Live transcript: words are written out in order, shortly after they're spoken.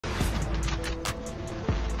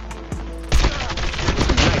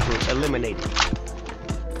eliminated.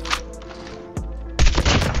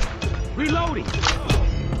 Reloading!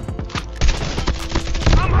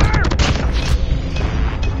 I'm hurt!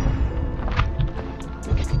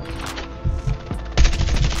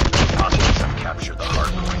 Hostiles have captured the hard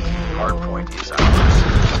point. Hard point is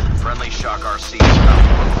ours. Friendly Shock RC is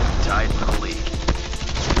out. Tied for the lead.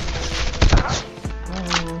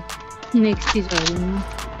 Next is all.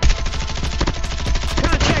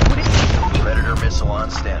 Contact with it! Predator missile on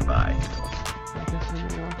standby.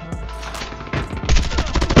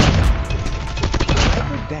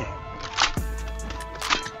 Sniper down.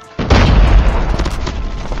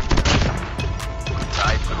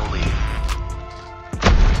 Tied for the lead.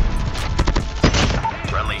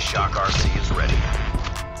 Friendly Shock RC is ready.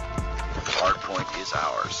 Hard point is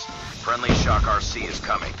ours. Friendly Shock RC is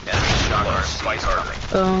coming. Enemy Shock RC is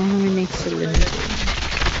coming. Excellent.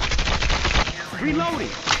 Reloading!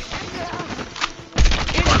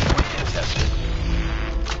 Hard point contested.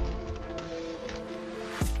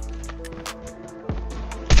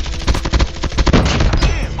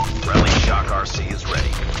 Friendly Shock RC is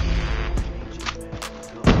ready.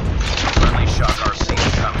 Friendly Shock RC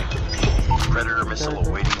is coming. Predator missile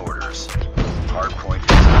awaiting orders. Hard point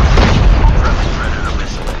is out. Friendly Predator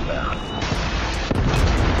missile inbound.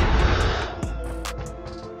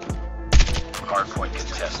 Hard point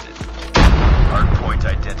contested. Hard point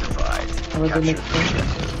identified. Capture the objective.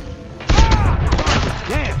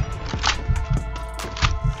 Damn!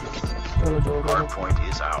 Hard point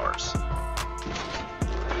is ours.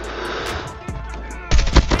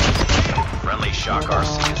 Friendly Shock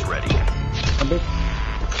RC is ready.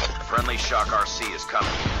 Friendly Shock RC is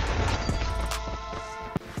coming.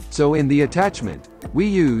 So in the attachment, we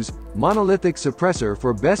use monolithic suppressor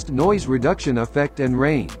for best noise reduction effect and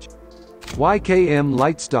range. YKM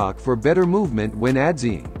light stock for better movement when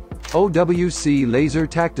adzying. OWC laser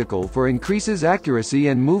tactical for increases accuracy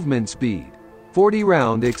and movement speed. 40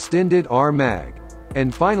 round extended R mag.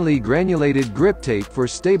 And finally granulated grip tape for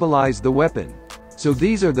stabilize the weapon. So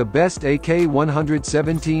these are the best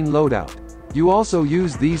AK117 loadout. You also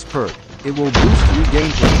use these perk, it will boost you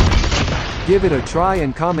gameplay. Give it a try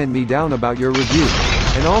and comment me down about your review.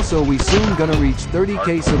 And also we soon gonna reach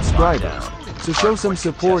 30k subscribers. So show some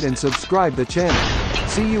support and subscribe the channel.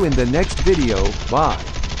 See you in the next video, bye.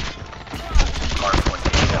 Hardpoint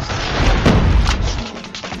contested.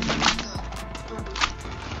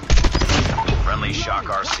 Friendly Shock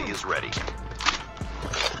RC is ready.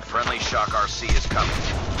 Friendly Shock RC is coming.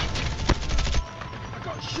 I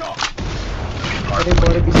got shot.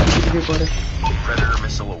 Predator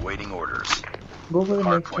missile awaiting orders. Go for the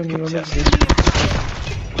next one. Hardpoint You want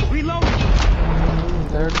contested. Reloading!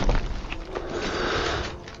 third.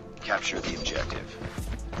 Capture the objective.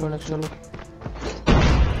 Go next one.